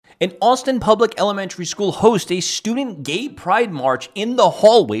An Austin Public Elementary School hosts a student gay pride march in the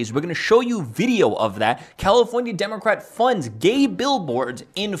hallways. We're going to show you video of that. California Democrat funds gay billboards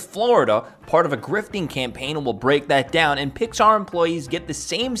in Florida, part of a grifting campaign, and we'll break that down. And Pixar employees get the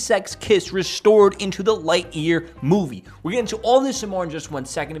same-sex kiss restored into the Lightyear movie. We'll get into all this and more in just 1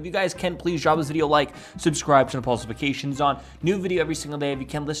 second. If you guys can, please drop this video a like, subscribe, turn the post notifications on. New video every single day. If you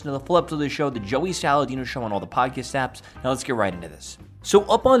can, listen to the full episode of the show, The Joey Saladino Show, on all the podcast apps. Now let's get right into this. So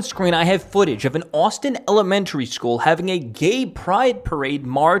up on screen, I have footage of an Austin elementary school having a gay pride parade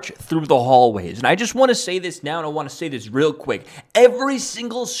march through the hallways. And I just want to say this now, and I want to say this real quick. Every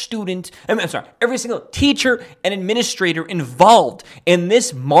single every single teacher and administrator involved in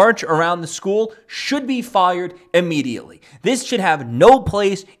this march around the school should be fired immediately. This should have no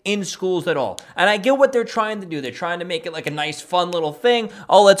place in schools at all. And I get what they're trying to do. They're trying to make it like a nice, fun little thing.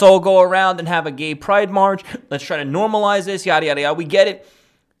 Oh, let's all go around and have a gay pride march. Let's try to normalize this, yada, yada, yada. We get it.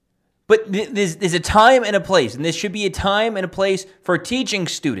 But there's a time and a place, and this should be a time and a place for teaching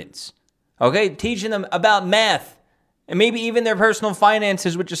students, okay? Teaching them about math and maybe even their personal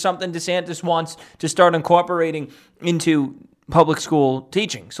finances, which is something DeSantis wants to start incorporating into public school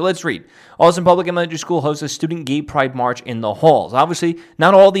teaching. So let's read. Austin Public Elementary School hosts a student gay pride march in the halls. Obviously,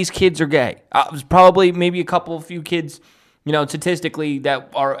 not all these kids are gay. There's probably maybe a few kids, statistically, that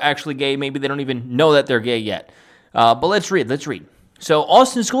are actually gay. Maybe they don't even know that they're gay yet. But let's read. So,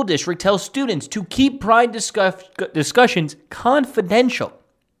 Austin School District tells students to keep pride discussions confidential.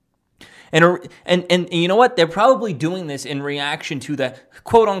 And you know what? They're probably doing this in reaction to the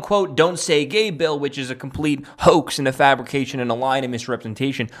quote-unquote Don't Say Gay bill, which is a complete hoax and a fabrication and a lie and a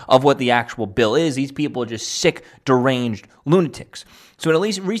misrepresentation of what the actual bill is. These people are just sick, deranged lunatics. So in at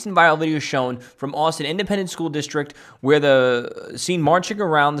least recent viral video shown from Austin Independent School District, where the seen marching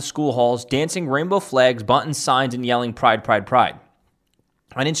around the school halls, dancing rainbow flags, button signs, and yelling pride, pride, pride.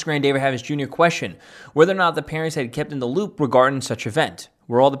 On Instagram, David Harris Jr. questioned whether or not the parents had kept in the loop regarding such event.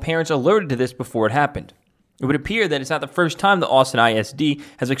 Were all the parents alerted to this before it happened? It would appear that it's not the first time the Austin ISD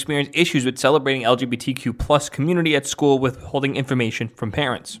has experienced issues with celebrating LGBTQ plus community at school withholding information from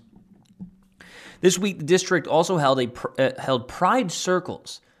parents. This week, the district also held pride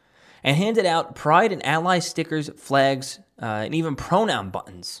circles and handed out pride and ally stickers, flags, and even pronoun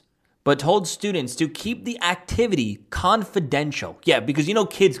buttons, but told students to keep the activity confidential. Yeah, because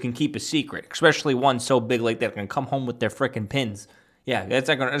kids can keep a secret, especially one so big like that can come home with their frickin' pins. Yeah, that's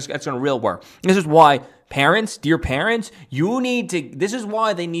gonna real work. This is why parents, dear parents, this is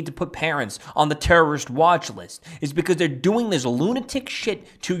why they need to put parents on the terrorist watch list. Is because they're doing this lunatic shit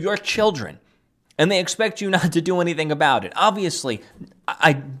to your children, and they expect you not to do anything about it. Obviously,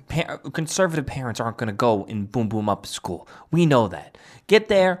 conservative parents aren't gonna go and boom up school. We know that. Get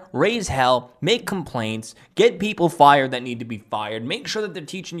there, raise hell, make complaints, get people fired that need to be fired, make sure that they're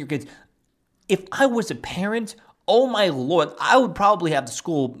teaching your kids. If I was a parent, oh my Lord, I would probably have the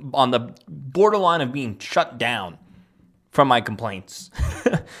school on the borderline of being shut down from my complaints.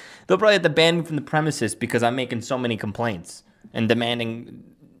 They'll probably have to ban me from the premises because I'm making so many complaints and demanding.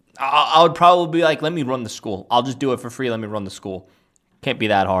 I would probably be like, let me run the school. I'll just do it for free. Let me run the school. Can't be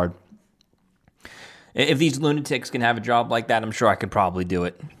that hard. If these lunatics can have a job like that, I'm sure I could probably do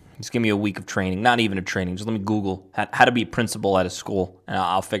it. Just give me a week of training. Not even a training. Just let me Google how to be a principal at a school, and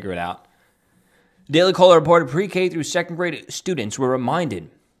I'll figure it out. Daily Caller reported pre-K through second grade students were reminded,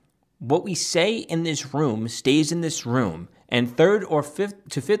 what we say in this room stays in this room, and third or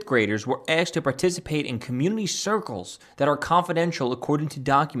fifth graders were asked to participate in community circles that are confidential according to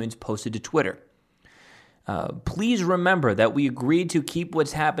documents posted to Twitter. Please remember that we agreed to keep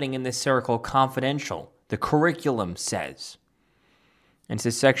what's happening in this circle confidential, the curriculum says. And it's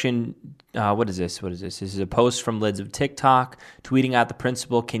a section, what is this? This is a post from Lids of TikTok, tweeting out the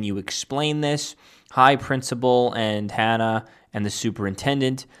principal, can you explain this? Hi, principal and Hannah and the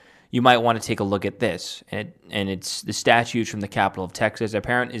superintendent. You might want to take a look at this. And it's the statutes from the capital of Texas. A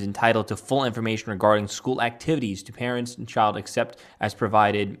parent is entitled to full information regarding school activities to parents and child except as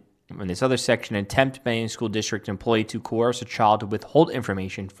provided in this other section. An attempt by any school district employee to coerce a child to withhold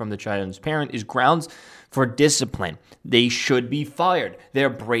information from the child's parent is grounds for discipline. They should be fired. They're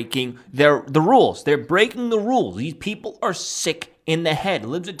breaking the rules. They're breaking the rules. These people are sick in the head.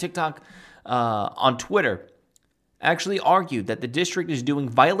 Libs at TikTok on Twitter actually argued that the district is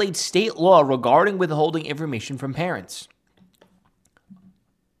violates state law regarding withholding information from parents.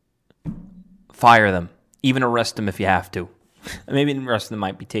 Fire them. Even arrest them if you have to. Maybe the rest of them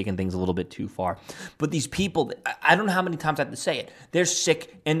might be taking things a little bit too far. But these people, I don't know how many times I have to say it. They're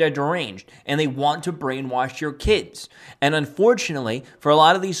sick and they're deranged, and they want to brainwash your kids. And unfortunately, for a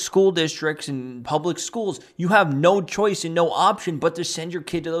lot of these school districts and public schools, you have no choice and no option but to send your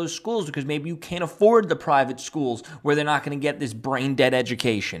kid to those schools because maybe you can't afford the private schools where they're not going to get this brain-dead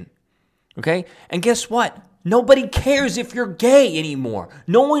education. Okay? And guess what? Nobody cares if you're gay anymore.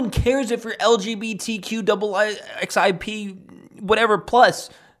 No one cares if you're LGBTQ, XIP, whatever, plus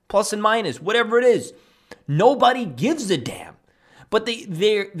and minus, whatever it is. Nobody gives a damn. But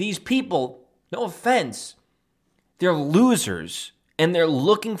these people, no offense, they're losers, and they're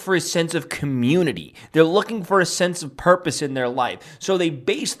looking for a sense of community. They're looking for a sense of purpose in their life. So they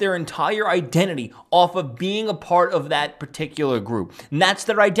base their entire identity off of being a part of that particular group. And that's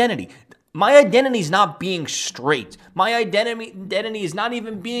their identity. My identity is not being straight. My identity is not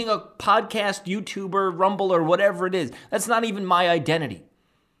even being a podcast, YouTuber, Rumble, or whatever it is. That's not even my identity.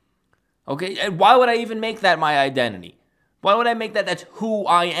 Okay? And why would I even make that my identity? Why would I make that that's who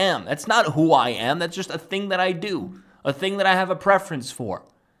I am? That's not who I am. That's just a thing that I do. A thing that I have a preference for.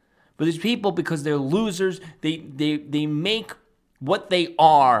 But these people, because they're losers, they make what they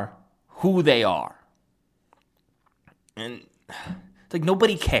are who they are. And it's like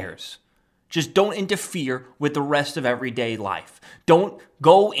nobody cares. Just don't interfere with the rest of everyday life. Don't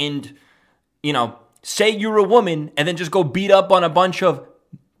go and, say you're a woman and then just go beat up on a bunch of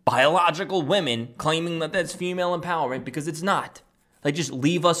biological women claiming that that's female empowerment, because it's not. Like, just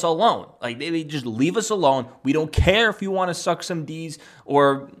leave us alone. Like, they just leave us alone. We don't care if you want to suck some D's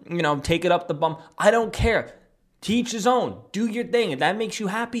or, take it up the bum. I don't care. Teach his own. Do your thing. If that makes you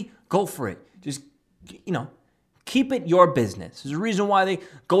happy, go for it. Just, keep it your business. There's a reason why they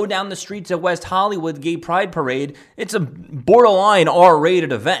go down the streets at West Hollywood Gay Pride Parade. It's a borderline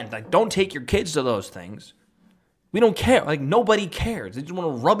R-rated event. Like, don't take your kids to those things. We don't care. Like, nobody cares. They just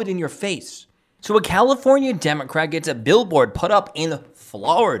want to rub it in your face. So a California Democrat gets a billboard put up in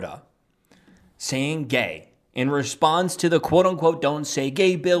Florida saying gay in response to the quote-unquote Don't Say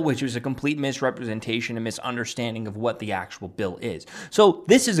Gay bill, which was a complete misrepresentation and misunderstanding of what the actual bill is. So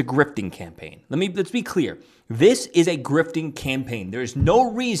this is a grifting campaign. Let's be clear. This is a grifting campaign. There is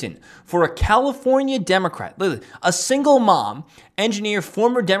no reason for a California Democrat, literally, a single mom, engineer,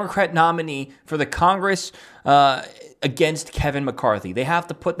 former Democrat nominee for the Congress against Kevin McCarthy. They have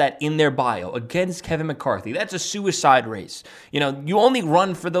to put that in their bio, against Kevin McCarthy. That's a suicide race. You only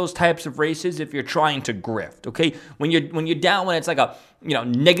run for those types of races if you're trying to grift, okay? When you're down, when it's like a,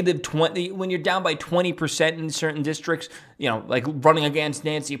 negative 20, when you're down by 20% in certain districts, like running against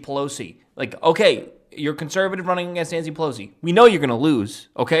Nancy Pelosi. Like, okay, you're conservative running against Nancy Pelosi. We know you're going to lose,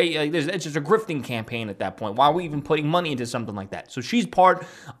 okay? It's just a grifting campaign at that point. Why are we even putting money into something like that? So she's part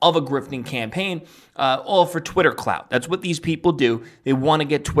of a grifting campaign, all for Twitter clout. That's what these people do. They want to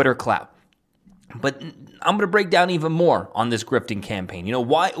get Twitter clout. But I'm going to break down even more on this grifting campaign.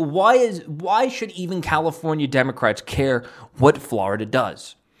 Why should even California Democrats care what Florida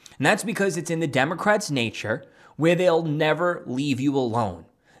does? And that's because it's in the Democrats' nature where they'll never leave you alone.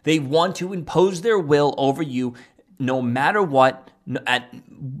 They want to impose their will over you no matter what,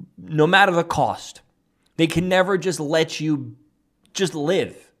 no matter the cost. They can never just let you just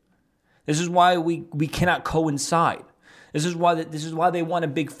live. This is why we cannot coincide. This is why they want a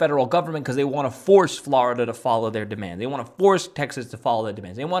big federal government, because they want to force Florida to follow their demands. They want to force Texas to follow their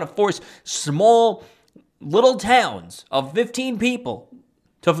demands. They want to force small little towns of 15 people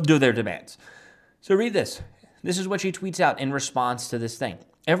to do their demands. So read this. This is what she tweets out in response to this thing.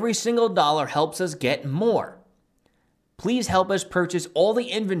 Every single dollar helps us get more. Please help us purchase all the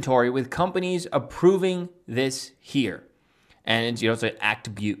inventory with companies approving this here. And it's, it's an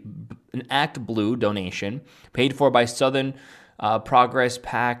Act Blue donation paid for by Southern Progress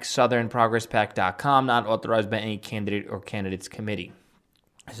PAC, southernprogresspac.com, not authorized by any candidate or candidates committee.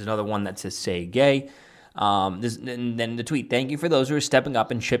 This is another one that says say gay. And then the tweet, thank you for those who are stepping up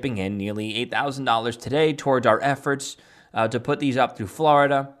and chipping in nearly $8,000 today towards our efforts to put these up through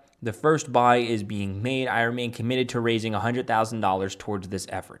Florida. The first buy is being made. I remain committed to raising $100,000 towards this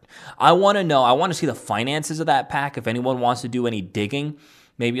effort. I want to see the finances of that PAC. If anyone wants to do any digging,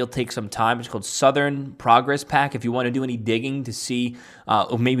 maybe it'll take some time. It's called Southern Progress PAC. If you want to do any digging to see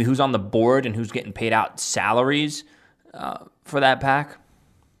maybe who's on the board and who's getting paid out salaries for that PAC,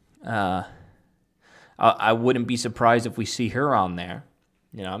 I wouldn't be surprised if we see her on there.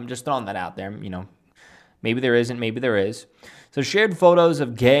 I'm just throwing that out there. Maybe there isn't, maybe there is. So shared photos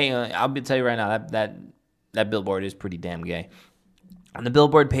of gay. I'll tell you right now, that billboard is pretty damn gay. On the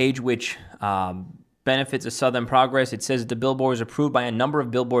billboard page, which benefits of Southern Progress. It says the billboard was approved by a number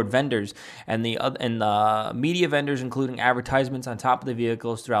of billboard vendors and the media vendors, including advertisements on top of the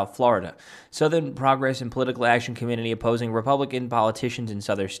vehicles throughout Florida. Southern Progress and Political Action Committee, opposing Republican politicians in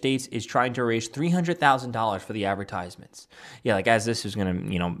southern states, is trying to raise $300,000 for the advertisements. Yeah, like as this is going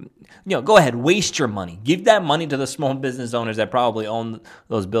to, go ahead, waste your money. Give that money to the small business owners that probably own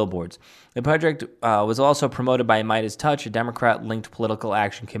those billboards. The project was also promoted by Midas Touch, a Democrat-linked political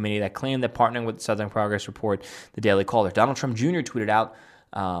action committee that claimed that partnering with Southern Progress report the Daily Caller. Donald Trump Jr. tweeted out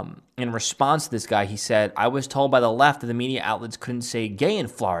in response to this guy, he said, "I was told by the left that the media outlets couldn't say gay in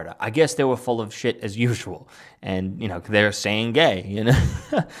Florida. I guess they were full of shit as usual." And, they're saying gay,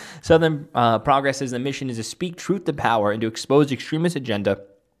 Southern Progress says the mission is to speak truth to power and to expose the extremist agenda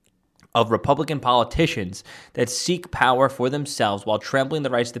of Republican politicians that seek power for themselves while trampling the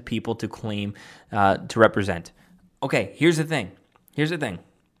rights of the people to claim to represent. Okay, here's the thing.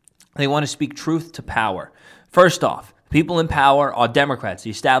 They want to speak truth to power. First off, people in power are Democrats, the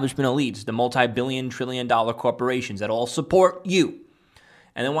establishment elites, the multi-billion, trillion-dollar corporations that all support you.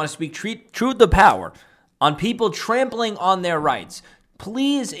 And they want to speak truth to power on people trampling on their rights.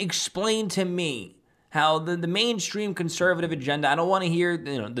 Please explain to me how the mainstream conservative agenda, I don't want to hear,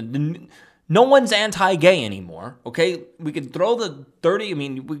 no one's anti-gay anymore, okay? We could throw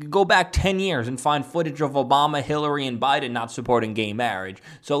we could go back 10 years and find footage of Obama, Hillary, and Biden not supporting gay marriage.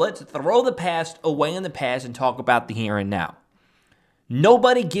 So let's throw the past away in the past and talk about the here and now.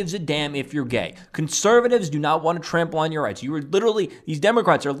 Nobody gives a damn if you're gay. Conservatives do not want to trample on your rights. These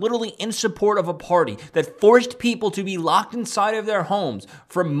Democrats are literally in support of a party that forced people to be locked inside of their homes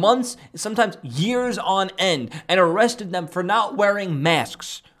for months, sometimes years on end, and arrested them for not wearing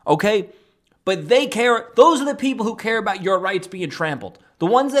masks, okay? But they care. Those are the people who care about your rights being trampled. The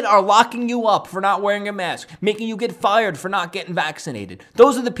ones that are locking you up for not wearing a mask, making you get fired for not getting vaccinated.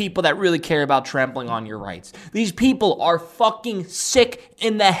 Those are the people that really care about trampling on your rights. These people are fucking sick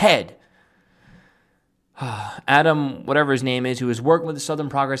in the head. Adam, whatever his name is, who is working with the Southern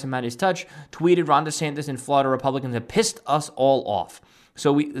Progress and Midas Touch, tweeted Ron DeSantis and Florida Republicans have pissed us all off.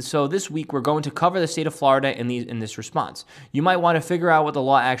 So this week we're going to cover the state of Florida in this response. You might want to figure out what the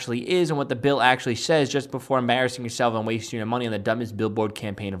law actually is and what the bill actually says just before embarrassing yourself and wasting your money on the dumbest billboard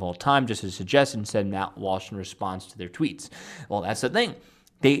campaign of all time, just as suggested, said Matt Walsh in response to their tweets. Well, that's the thing.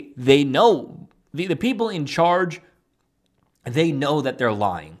 They know, the people in charge, they know that they're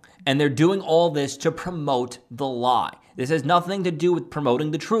lying. And they're doing all this to promote the lie. This has nothing to do with promoting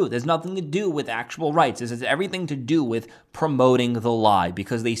the truth. It has nothing to do with actual rights. This has everything to do with promoting the lie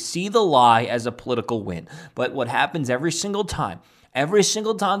because they see the lie as a political win. But what happens every single time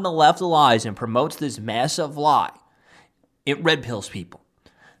the left lies and promotes this massive lie, it red pills people.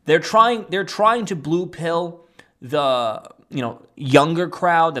 They're trying to blue pill the younger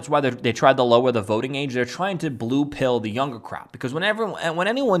crowd. That's why they tried to lower the voting age. They're trying to blue pill the younger crowd because when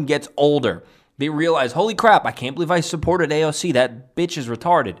anyone gets older, they realize, holy crap, I can't believe I supported AOC. That bitch is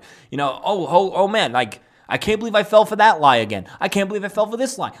retarded. Oh man, like I can't believe I fell for that lie again. I can't believe I fell for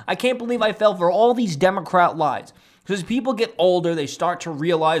this lie. I can't believe I fell for all these Democrat lies. Because as people get older, they start to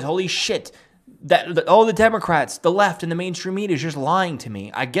realize, holy shit, that all the Democrats, the left, and the mainstream media is just lying to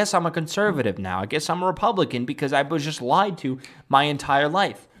me. I guess I'm a conservative now. I guess I'm a Republican because I was just lied to my entire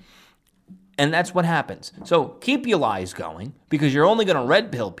life. And that's what happens. So keep your lies going because you're only going to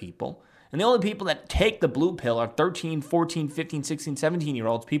red pill people. And the only people that take the blue pill are 13, 14, 15, 16,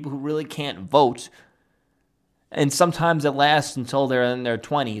 17-year-olds, people who really can't vote. And sometimes it lasts until they're in their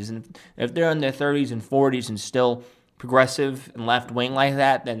 20s. And if they're in their 30s and 40s and still progressive and left-wing like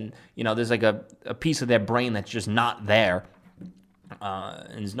that, then, there's like a piece of their brain that's just not there.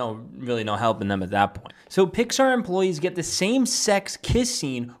 And there's really no helping them at that point. So Pixar employees get the same-sex kiss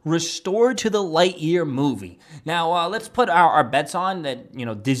scene restored to the Lightyear movie. Now, let's put our bets on that,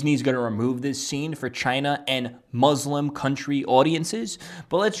 Disney's going to remove this scene for China and Muslim country audiences.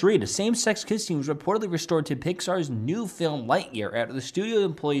 But let's read. A same-sex kiss scene was reportedly restored to Pixar's new film Lightyear after the studio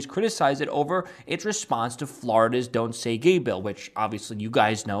employees criticized it over its response to Florida's Don't Say Gay bill, which obviously you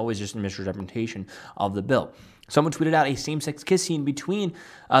guys know is just a misrepresentation of the bill. Someone tweeted out a same-sex kiss scene between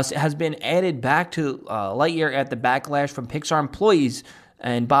us has been added back to Lightyear at the backlash from Pixar employees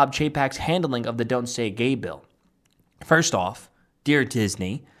and Bob Chapek's handling of the Don't Say Gay bill. First off, dear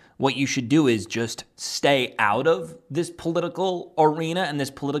Disney, what you should do is just stay out of this political arena and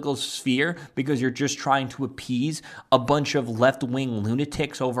this political sphere because you're just trying to appease a bunch of left-wing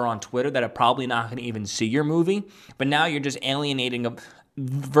lunatics over on Twitter that are probably not going to even see your movie. But now you're just alienating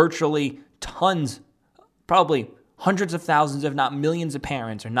virtually tons, probably hundreds of thousands, if not millions of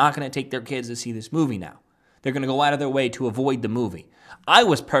parents are not going to take their kids to see this movie now. They're going to go out of their way to avoid the movie. I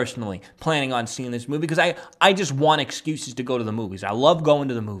was personally planning on seeing this movie because I just want excuses to go to the movies. I love going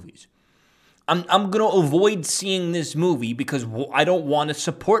to the movies. I'm going to avoid seeing this movie because I don't want to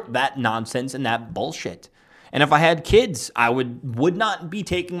support that nonsense and that bullshit. And if I had kids, I would not be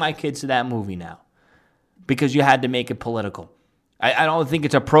taking my kids to that movie now because you had to make it political. I don't think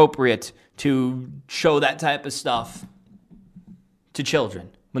it's appropriate to show that type of stuff to children.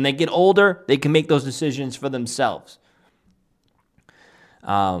 When they get older, they can make those decisions for themselves.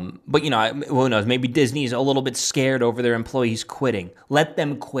 But, who knows? Maybe Disney's a little bit scared over their employees quitting. Let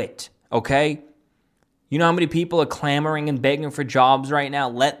them quit, okay? You know how many people are clamoring and begging for jobs right now?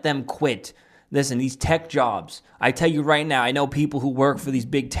 Let them quit. Listen, these tech jobs, I tell you right now, I know people who work for these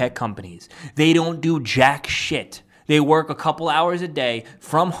big tech companies. They don't do jack shit. They work a couple hours a day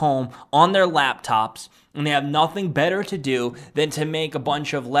from home on their laptops, and they have nothing better to do than to make a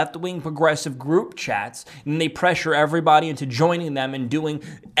bunch of left-wing progressive group chats, and they pressure everybody into joining them and doing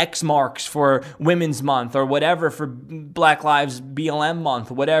X marks for Women's Month or whatever for Black Lives BLM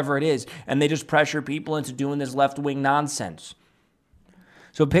Month, whatever it is, and they just pressure people into doing this left-wing nonsense.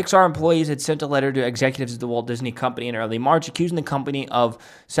 So Pixar employees had sent a letter to executives of the Walt Disney Company in early March accusing the company of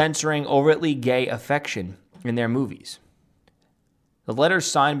censoring overtly gay affection in their movies. The letter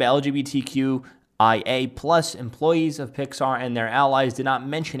signed by LGBTQIA plus employees of Pixar and their allies did not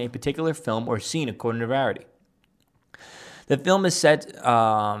mention a particular film or scene, according to Variety. The film is set to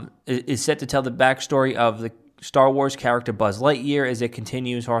tell the backstory of the Star Wars character Buzz Lightyear as it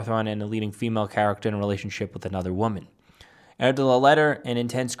continues Hawthorne and a leading female character in a relationship with another woman. After the letter and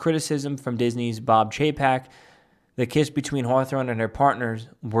intense criticism from Disney's Bob Chapek, the kiss between Hawthorne and her partners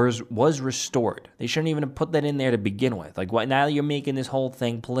was restored. They shouldn't even have put that in there to begin with. Like, what? Now you're making this whole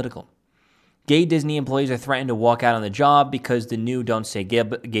thing political. Gay Disney employees are threatened to walk out on the job because the new Don't Say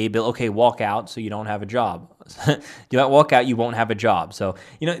Gay bill. Okay, walk out so you don't have a job. You don't walk out, you won't have a job. So,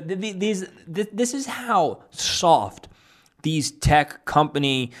 this is how soft these tech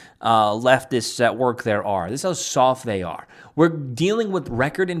company leftists at work there are. This is how soft they are. We're dealing with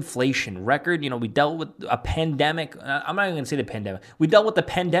record inflation. We dealt with a pandemic. I'm not even going to say the pandemic. We dealt with the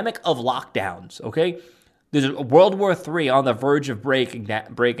pandemic of lockdowns, okay? There's a World War III on the verge of breaking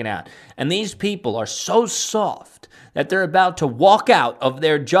out. And these people are so soft that they're about to walk out of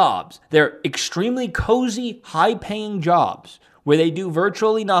their jobs. They're extremely cozy, high-paying jobs where they do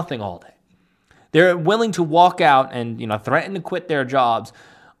virtually nothing all day. They're willing to walk out and, threaten to quit their jobs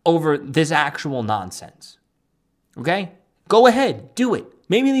over this actual nonsense. Okay? Go ahead. Do it.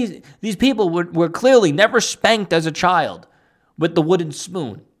 Maybe these people were clearly never spanked as a child with the wooden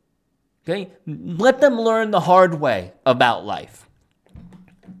spoon. Okay? Let them learn the hard way about life.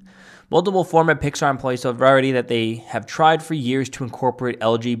 Multiple former Pixar employees told Variety that they have tried for years to incorporate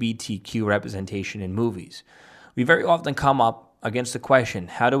LGBTQ representation in movies. We very often come up against the question,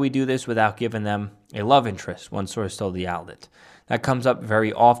 how do we do this without giving them a love interest, one source told the outlet. That comes up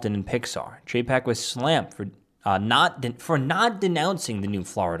very often in Pixar. Chapek was slammed for not denouncing the new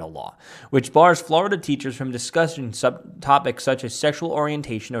Florida law, which bars Florida teachers from discussing topics such as sexual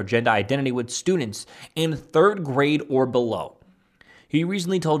orientation or gender identity with students in third grade or below. He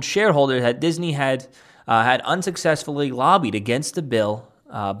recently told shareholders that Disney had unsuccessfully lobbied against the bill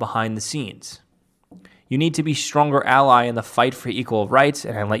behind the scenes. You need to be a stronger ally in the fight for equal rights,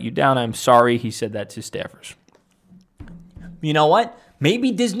 and I let you down. I'm sorry, he said that to staffers. You know what?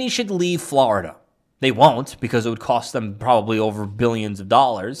 Maybe Disney should leave Florida. They won't, because it would cost them probably over billions of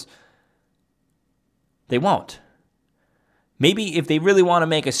dollars. They won't. Maybe if they really want to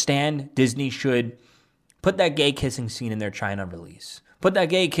make a stand, Disney should put that gay kissing scene in their China release. Put that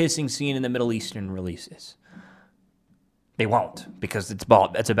gay kissing scene in the Middle Eastern releases. They won't, because it's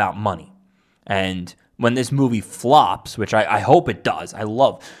about money. And when this movie flops, which I hope it does, I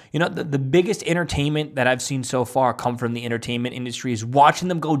love. The biggest entertainment that I've seen so far come from the entertainment industry is watching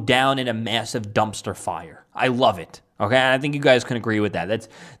them go down in a massive dumpster fire. I love it. Okay, and I think you guys can agree with that.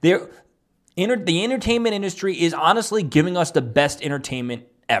 The entertainment industry is honestly giving us the best entertainment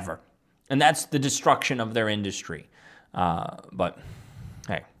ever, and that's the destruction of their industry. But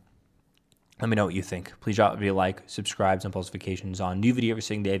hey. Let me know what you think. Please drop a like, subscribe, and post notifications on new video every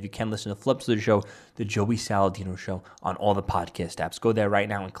single day. If you can, listen to Flips of the Show, the Joey Saladino Show, on all the podcast apps. Go there right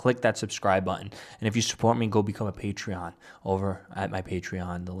now and click that subscribe button. And if you support me, go become a Patreon over at my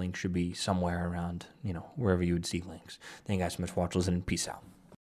Patreon. The link should be somewhere around, wherever you would see links. Thank you guys so much for watching, listening. Peace out.